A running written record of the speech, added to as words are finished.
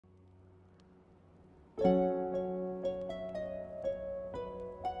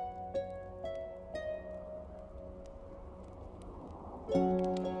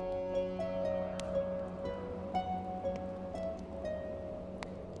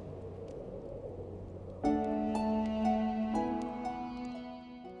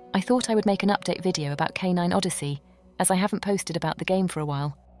I thought I would make an update video about Canine Odyssey, as I haven't posted about the game for a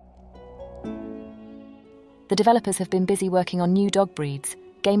while. The developers have been busy working on new dog breeds,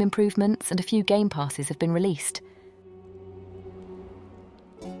 game improvements, and a few game passes have been released.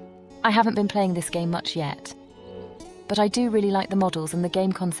 I haven't been playing this game much yet, but I do really like the models and the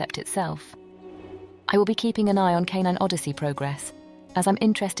game concept itself. I will be keeping an eye on Canine Odyssey progress, as I'm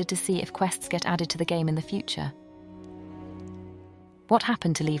interested to see if quests get added to the game in the future. What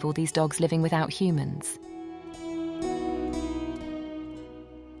happened to leave all these dogs living without humans?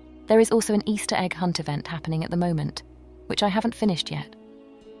 There is also an Easter egg hunt event happening at the moment, which I haven't finished yet.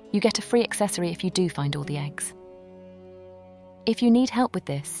 You get a free accessory if you do find all the eggs. If you need help with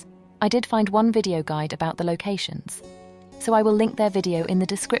this, I did find one video guide about the locations, so I will link their video in the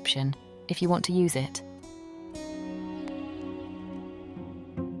description if you want to use it.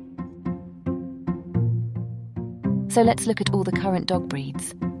 So let's look at all the current dog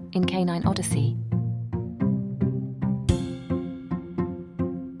breeds in Canine Odyssey.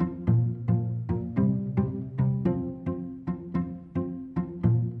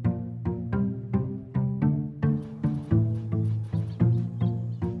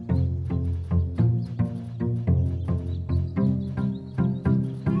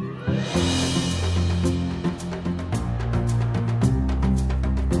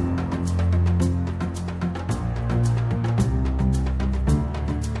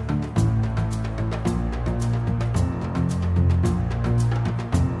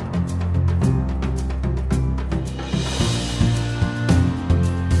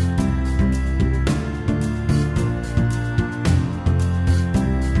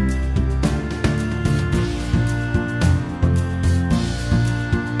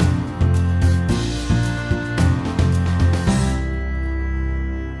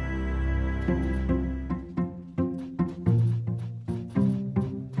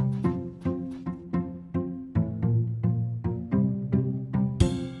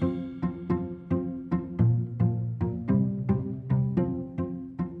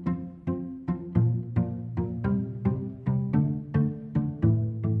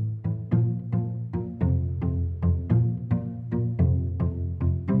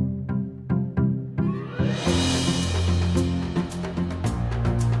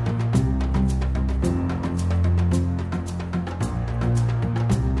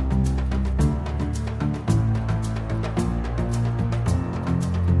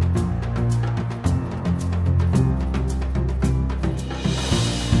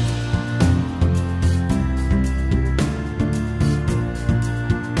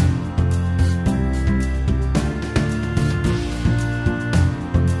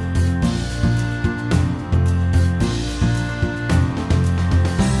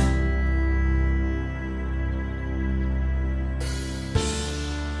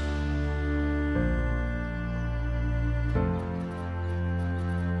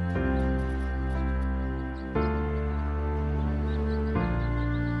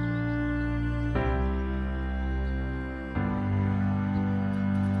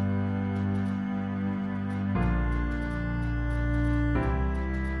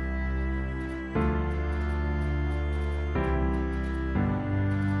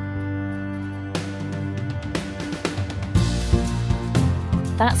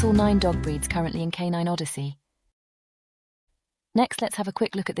 That's all 9 dog breeds currently in Canine Odyssey. Next, let's have a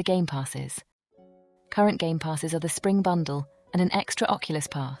quick look at the game passes. Current game passes are the Spring Bundle and an extra Oculus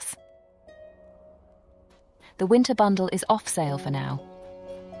Pass. The Winter Bundle is off sale for now.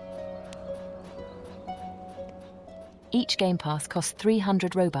 Each Game Pass costs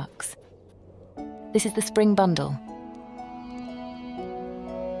 300 Robux. This is the Spring Bundle.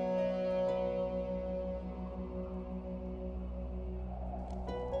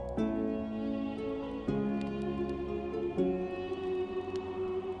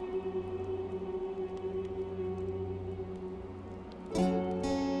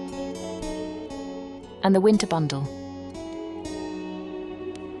 And the Winter Bundle.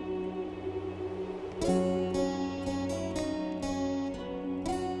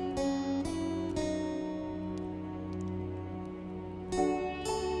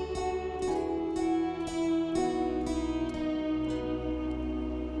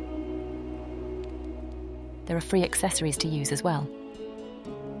 There are free accessories to use as well.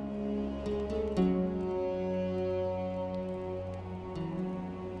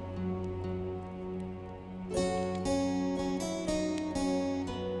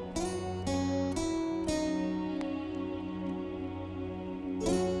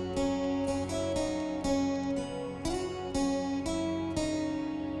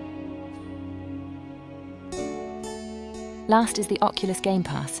 Last is the Oculus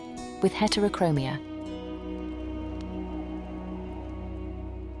Gamepass, with heterochromia,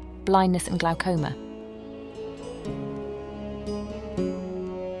 blindness and glaucoma,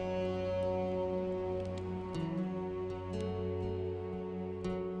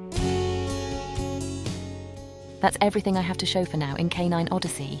 That's everything I have to show for now in Canine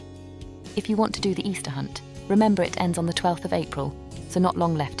Odyssey. If you want to do the Easter hunt, remember it ends on the 12th of April, so not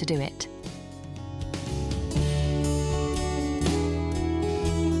long left to do it.